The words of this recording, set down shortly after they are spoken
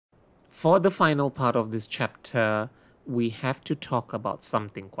For the final part of this chapter, we have to talk about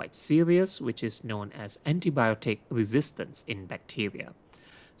something quite serious, which is known as antibiotic resistance in bacteria.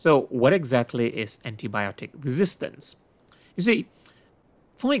 So, what exactly is antibiotic resistance? You see,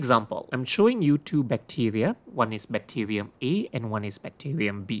 for example, I'm showing you two bacteria. One is bacterium A and one is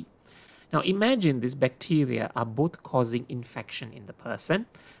bacterium B. Now, imagine these bacteria are both causing infection in the person.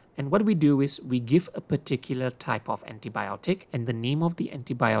 And what we do is we give a particular type of antibiotic, and the name of the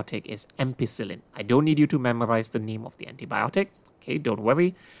antibiotic is ampicillin. I don't need you to memorize the name of the antibiotic. Okay, don't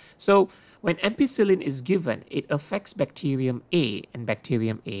worry. So when ampicillin is given, it affects bacterium A, and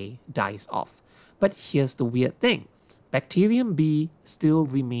bacterium A dies off. But here's the weird thing. Bacterium B still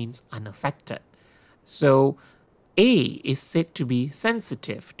remains unaffected. So A is said to be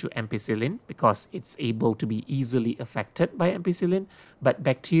sensitive to ampicillin because it's able to be easily affected by ampicillin, but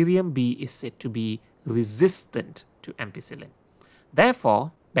bacterium B is said to be resistant to ampicillin.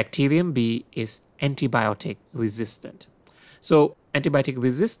 Therefore, bacterium B is antibiotic resistant. So, antibiotic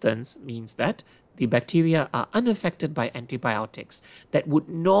resistance means that the bacteria are unaffected by antibiotics that would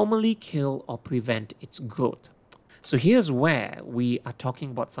normally kill or prevent its growth. So here's where we are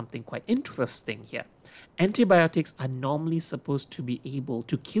talking about something quite interesting here. Antibiotics are normally supposed to be able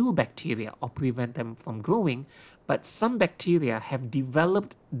to kill bacteria or prevent them from growing, but some bacteria have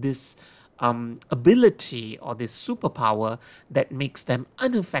developed this ability or this superpower that makes them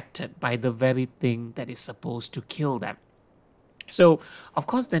unaffected by the very thing that is supposed to kill them. So, of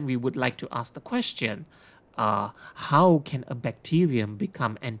course, then we would like to ask the question, how can a bacterium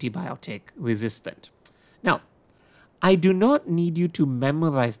become antibiotic resistant? Now, I do not need you to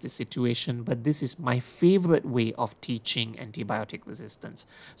memorize the situation, but this is my favorite way of teaching antibiotic resistance.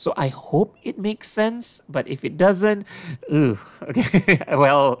 So I hope it makes sense, but if it doesn't, okay,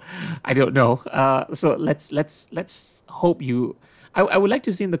 well, I don't know. So let's hope you. I would like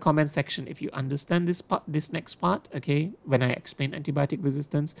to see in the comment section if you understand this next part, okay, when I explain antibiotic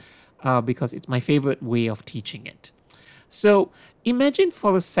resistance, because it's my favorite way of teaching it. So imagine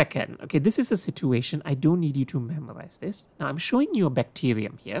for a second, okay, this is a situation, I don't need you to memorize this. Now I'm showing you a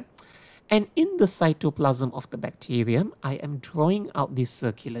bacterium here, and in the cytoplasm of the bacterium, I am drawing out this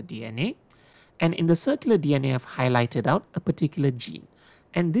circular DNA, and in the circular DNA, I've highlighted out a particular gene,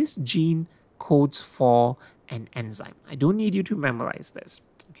 and this gene codes for an enzyme. I don't need you to memorize this,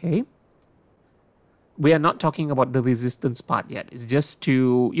 okay? We are not talking about the resistance part yet. It's just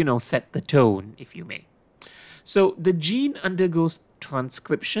to, set the tone, if you may. So the gene undergoes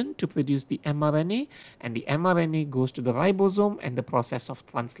transcription to produce the mRNA, and the mRNA goes to the ribosome, and the process of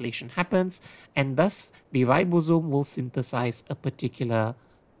translation happens, and thus the ribosome will synthesize a particular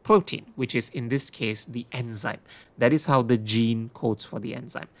protein, which is in this case the enzyme. That is how the gene codes for the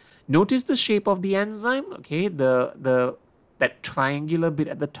enzyme. Notice the shape of the enzyme, okay, that triangular bit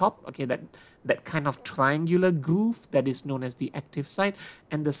at the top, okay, that kind of triangular groove that is known as the active site,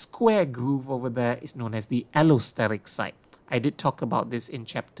 and the square groove over there is known as the allosteric site. I did talk about this in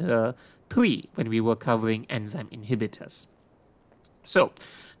chapter 3 when we were covering enzyme inhibitors. So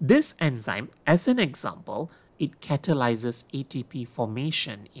this enzyme, as an example, it catalyzes ATP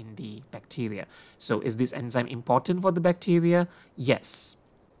formation in the bacteria. So is this enzyme important for the bacteria? Yes,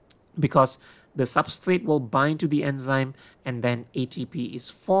 because the substrate will bind to the enzyme and then ATP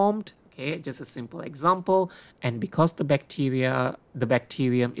is formed. Okay, just a simple example. And because the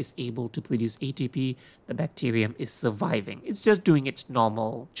bacterium is able to produce ATP, the bacterium is surviving. It's just doing its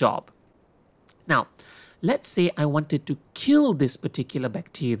normal job. Now, let's say I wanted to kill this particular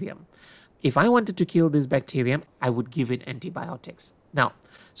bacterium. If I wanted to kill this bacterium, I would give it antibiotics. Now,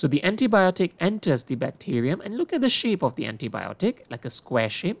 so the antibiotic enters the bacterium, and look at the shape of the antibiotic, like a square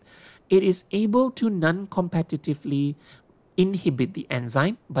shape. It is able to non-competitively inhibit the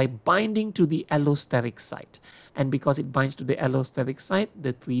enzyme by binding to the allosteric site. And because it binds to the allosteric site,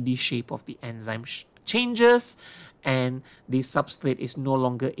 the 3D shape of the enzyme changes, and the substrate is no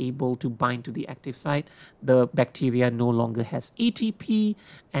longer able to bind to the active site. The bacteria no longer has ATP,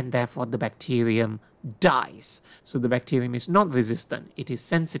 and therefore the bacterium dies. So the bacterium is not resistant, it is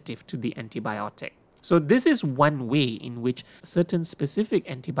sensitive to the antibiotic. So this is one way in which certain specific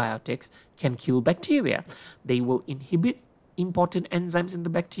antibiotics can kill bacteria. They will inhibit important enzymes in the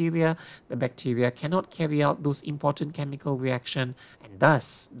bacteria cannot carry out those important chemical reactions, and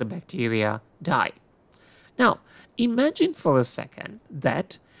thus the bacteria die. Now, imagine for a second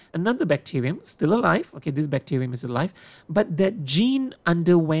that another bacterium, still alive, okay, this bacterium is alive, but that gene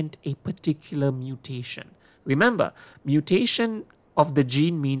underwent a particular mutation. Remember, mutation of the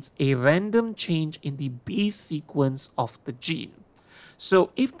gene means a random change in the base sequence of the gene.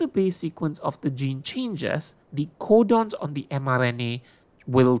 So if the base sequence of the gene changes, the codons on the mRNA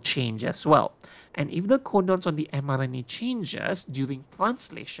will change as well. And if the codons on the mRNA changes during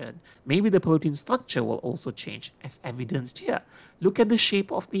translation, maybe the protein structure will also change, as evidenced here. Look at the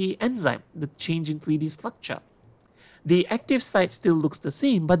shape of the enzyme, the change in 3D structure. The active site still looks the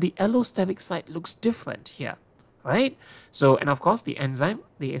same, but the allosteric site looks different here, right? So, and of course, the enzyme,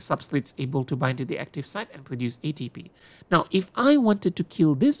 the substrate is able to bind to the active site and produce ATP. Now, if I wanted to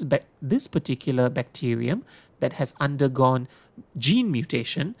kill this particular bacterium that has undergone gene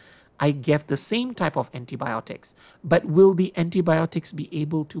mutation, I give the same type of antibiotics. But will the antibiotics be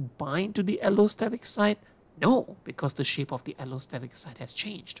able to bind to the allosteric site? No, because the shape of the allosteric site has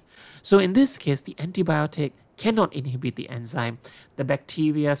changed. So in this case, the antibiotic cannot inhibit the enzyme. The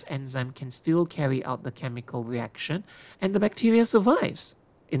bacteria's enzyme can still carry out the chemical reaction, and the bacteria survives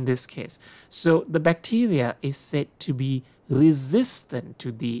in this case. So the bacteria is said to be resistant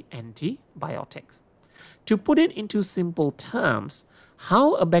to the antibiotics. To put it into simple terms,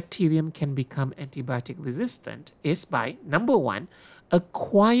 how a bacterium can become antibiotic resistant is by, number one,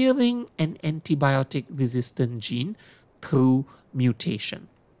 acquiring an antibiotic resistant gene through mutation.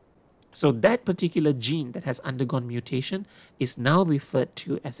 So that particular gene that has undergone mutation is now referred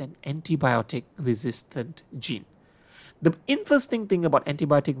to as an antibiotic resistant gene. The interesting thing about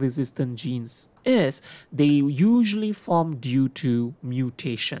antibiotic resistant genes is they usually form due to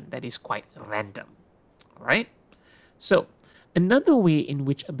mutation that is quite random, right? So another way in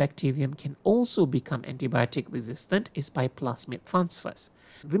which a bacterium can also become antibiotic resistant is by plasmid transfers.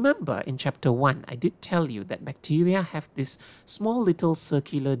 Remember in chapter 1, I did tell you that bacteria have this small little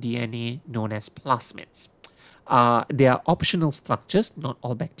circular DNA known as plasmids. They are optional structures. Not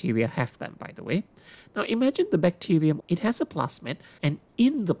all bacteria have them, by the way. Now imagine the bacterium, it has a plasmid, and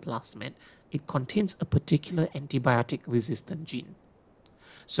in the plasmid, it contains a particular antibiotic resistant gene.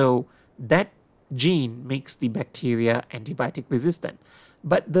 So that gene makes the bacteria antibiotic resistant.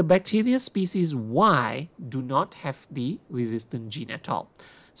 But the bacteria species Y do not have the resistant gene at all.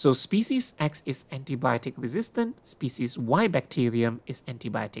 So species X is antibiotic resistant, species Y bacterium is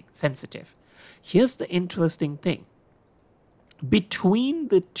antibiotic sensitive. Here's the interesting thing. Between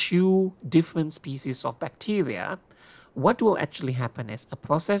the two different species of bacteria, what will actually happen is a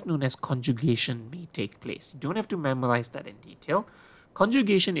process known as conjugation may take place. You don't have to memorize that in detail.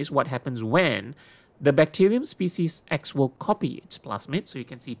 Conjugation is what happens when the bacterium species X will copy its plasmid, so you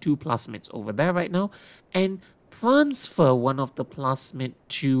can see two plasmids over there right now, and transfer one of the plasmid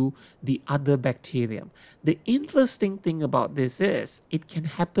to the other bacterium. The interesting thing about this is it can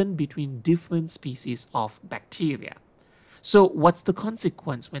happen between different species of bacteria. So what's the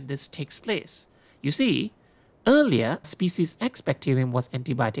consequence when this takes place? You see, earlier, species X bacterium was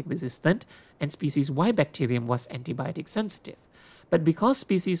antibiotic resistant and species Y bacterium was antibiotic sensitive. But because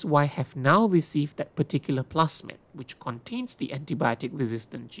species Y have now received that particular plasmid, which contains the antibiotic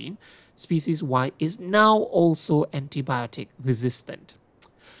resistant gene, species Y is now also antibiotic resistant.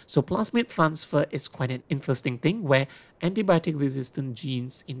 So plasmid transfer is quite an interesting thing where antibiotic resistant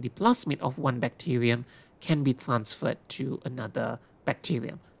genes in the plasmid of one bacterium can be transferred to another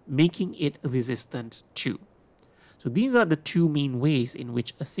bacterium, making it resistant too. So these are the two main ways in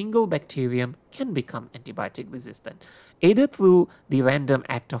which a single bacterium can become antibiotic resistant, either through the random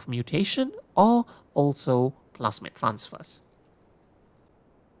act of mutation or also plasmid transfers.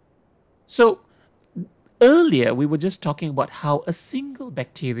 So earlier we were just talking about how a single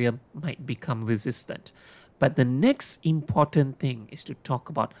bacterium might become resistant. But the next important thing is to talk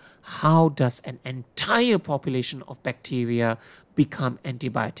about how does an entire population of bacteria become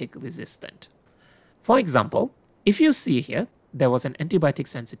antibiotic resistant. For example, if you see here, there was an antibiotic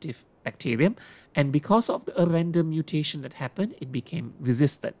sensitive bacterium, and because of a random mutation that happened, it became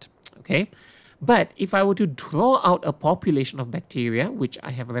resistant, okay? But if I were to draw out a population of bacteria, which I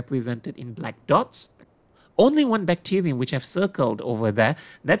have represented in black dots, only one bacterium which I've circled over there,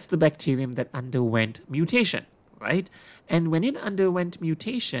 that's the bacterium that underwent mutation, right? And when it underwent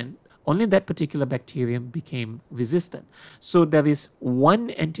mutation, only that particular bacterium became resistant. So there is one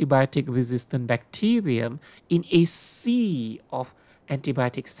antibiotic resistant bacterium in a sea of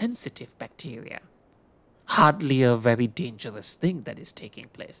antibiotic sensitive bacteria. Hardly a very dangerous thing that is taking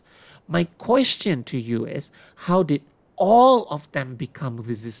place. My question to you is, how did all of them become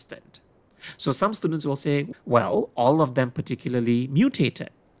resistant? So some students will say, well, all of them particularly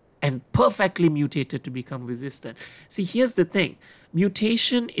mutated and perfectly mutated to become resistant. See, here's the thing.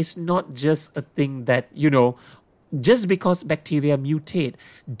 Mutation is not just a thing that, just because bacteria mutate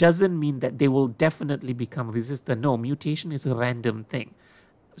doesn't mean that they will definitely become resistant. No, mutation is a random thing.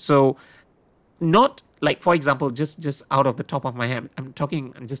 So not like, for example, just out of the top of my head, I'm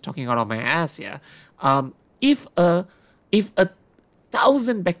just talking out of my ass here. If a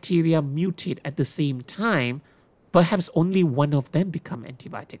 1,000 bacteria mutate at the same time, perhaps only one of them become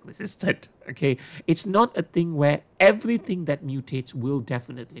antibiotic resistant. Okay, it's not a thing where everything that mutates will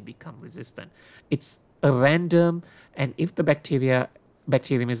definitely become resistant. It's a random, and if the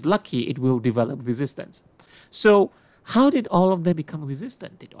bacterium is lucky, it will develop resistance. So how did all of them become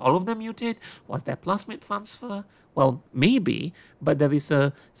resistant? Did all of them mutate? Was there plasmid transfer? Well, maybe, but there is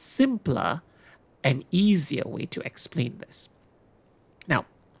a simpler and easier way to explain this. Now,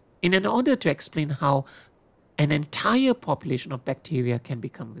 in order to explain how an entire population of bacteria can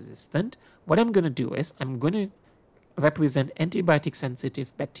become resistant, what I'm going to do is I'm going to represent antibiotic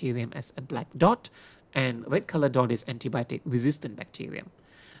sensitive bacterium as a black dot, and red color dot is antibiotic resistant bacterium.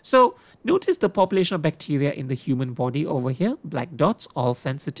 So notice the population of bacteria in the human body over here, black dots, all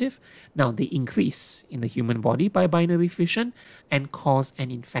sensitive. Now they increase in the human body by binary fission and cause an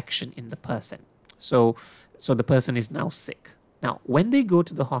infection in the person. So the person is now sick. Now, when they go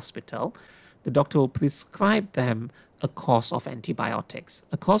to the hospital, the doctor will prescribe them a course of antibiotics.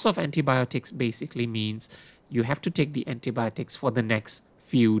 A course of antibiotics basically means you have to take the antibiotics for the next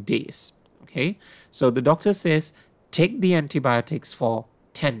few days. Okay, so the doctor says take the antibiotics for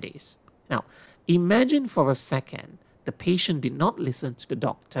 10 days. Now, imagine for a second the patient did not listen to the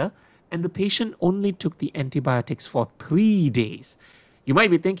doctor and the patient only took the antibiotics for 3 days. You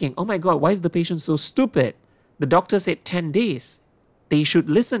might be thinking, oh my God, why is the patient so stupid? The doctor said 10 days. They should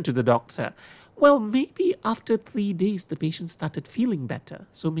listen to the doctor. Well, maybe after 3 days, the patient started feeling better.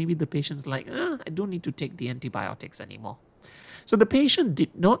 So maybe the patient's like, I don't need to take the antibiotics anymore. So the patient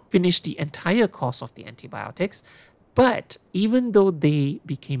did not finish the entire course of the antibiotics, but even though they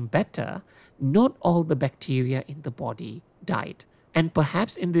became better, not all the bacteria in the body died. And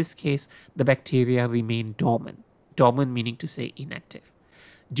perhaps in this case, the bacteria remained dormant. Dormant meaning to say inactive.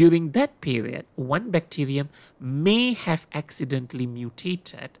 During that period, one bacterium may have accidentally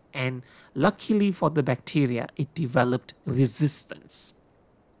mutated, and luckily for the bacteria, it developed resistance.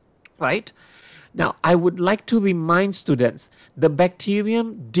 Right? Now, I would like to remind students, the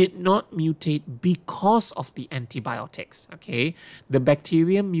bacterium did not mutate because of the antibiotics, okay? The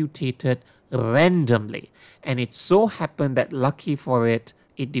bacterium mutated randomly, and it so happened that lucky for it,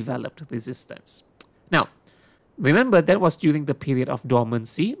 it developed resistance. Now, remember that was during the period of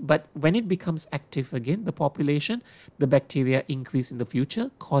dormancy, but when it becomes active again, the population, the bacteria increase in the future,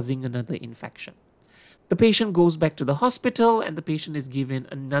 causing another infection. The patient goes back to the hospital and the patient is given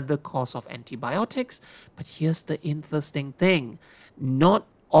another course of antibiotics. But here's the interesting thing. Not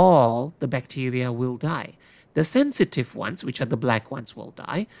all the bacteria will die. The sensitive ones, which are the black ones, will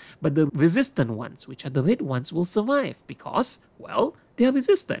die. But the resistant ones, which are the red ones, will survive because, well, they are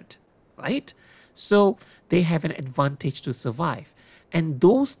resistant, right? So they have an advantage to survive. And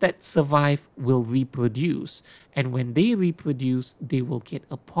those that survive will reproduce. And when they reproduce, they will get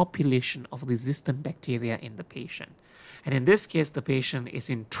a population of resistant bacteria in the patient. And in this case, the patient is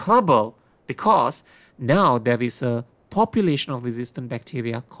in trouble because now there is a population of resistant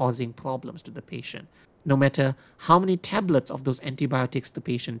bacteria causing problems to the patient. No matter how many tablets of those antibiotics the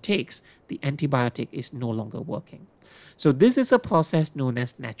patient takes, the antibiotic is no longer working. So this is a process known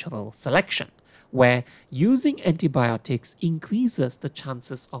as natural selection, where using antibiotics increases the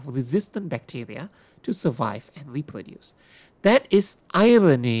chances of resistant bacteria to survive and reproduce. That is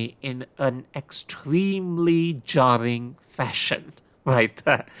irony in an extremely jarring fashion, right?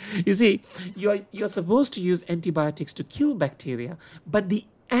 You see, you're supposed to use antibiotics to kill bacteria, but the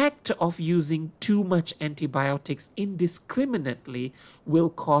act of using too much antibiotics indiscriminately will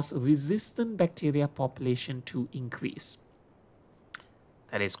cause resistant bacteria population to increase.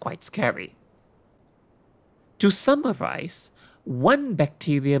 That is quite scary. To summarize, one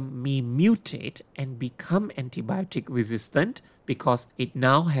bacterium may mutate and become antibiotic resistant because it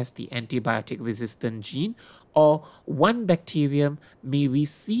now has the antibiotic resistant gene, or one bacterium may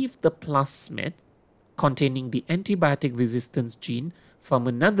receive the plasmid containing the antibiotic resistance gene from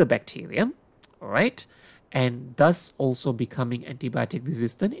another bacterium, all right, and thus also becoming antibiotic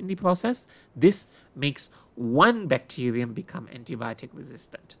resistant in the process. This makes one bacterium become antibiotic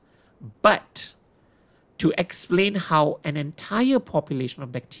resistant. But to explain how an entire population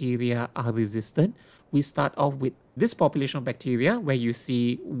of bacteria are resistant, we start off with this population of bacteria where you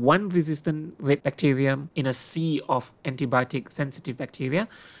see one resistant red bacterium in a sea of antibiotic sensitive bacteria.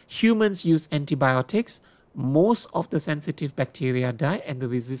 Humans use antibiotics. Most of the sensitive bacteria die and the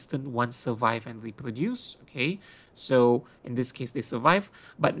resistant ones survive and reproduce, okay? So in this case, they survive.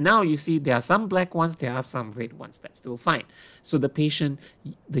 But now you see there are some black ones, there are some red ones. That's still fine. So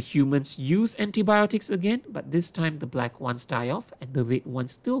the humans use antibiotics again, but this time the black ones die off and the red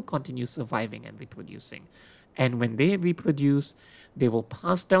ones still continue surviving and reproducing. And when they reproduce, they will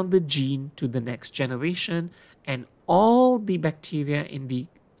pass down the gene to the next generation, and all the bacteria in the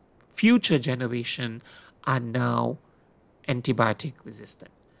future generation are now antibiotic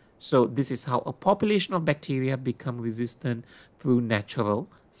resistant. So this is how a population of bacteria become resistant through natural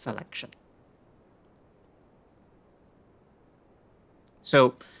selection.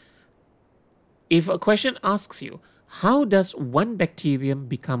 So if a question asks you, how does one bacterium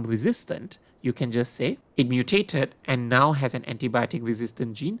become resistant? You can just say it mutated and now has an antibiotic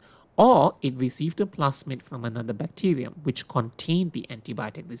resistant gene, or it received a plasmid from another bacterium which contained the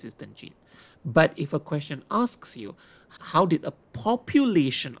antibiotic resistant gene. But if a question asks you, how did a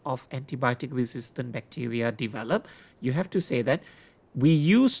population of antibiotic resistant bacteria develop? You have to say that we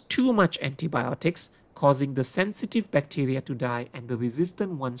use too much antibiotics, causing the sensitive bacteria to die and the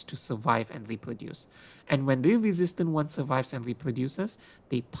resistant ones to survive and reproduce. And when the resistant one survives and reproduces,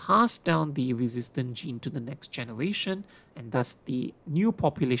 they pass down the resistant gene to the next generation, and thus the new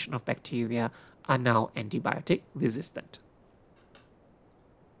population of bacteria are now antibiotic resistant.